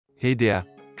Hey there,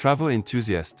 travel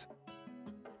enthusiast.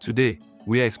 Today,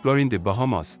 we are exploring the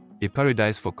Bahamas, a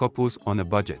paradise for couples on a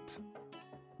budget.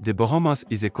 The Bahamas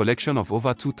is a collection of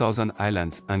over 2,000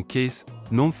 islands and cays,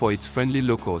 known for its friendly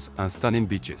locals and stunning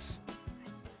beaches.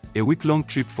 A week-long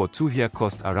trip for two here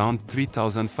costs around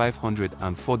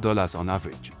 $3,504 on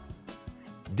average.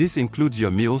 This includes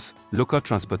your meals, local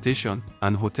transportation,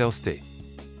 and hotel stay.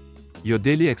 Your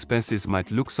daily expenses might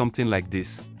look something like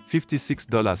this: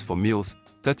 $56 for meals,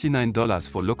 $39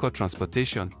 for local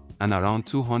transportation, and around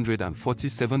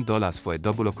 $247 for a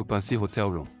double occupancy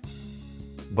hotel room.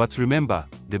 But remember,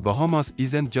 the Bahamas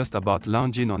isn't just about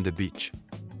lounging on the beach.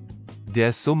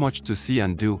 There's so much to see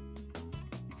and do.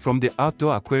 From the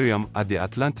outdoor aquarium at the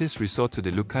Atlantis Resort to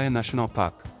the Lucaya National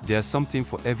Park, there's something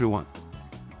for everyone.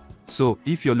 So,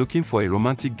 if you're looking for a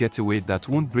romantic getaway that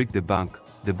won't break the bank,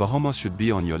 the Bahamas should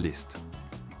be on your list.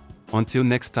 Until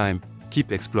next time,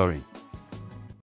 keep exploring.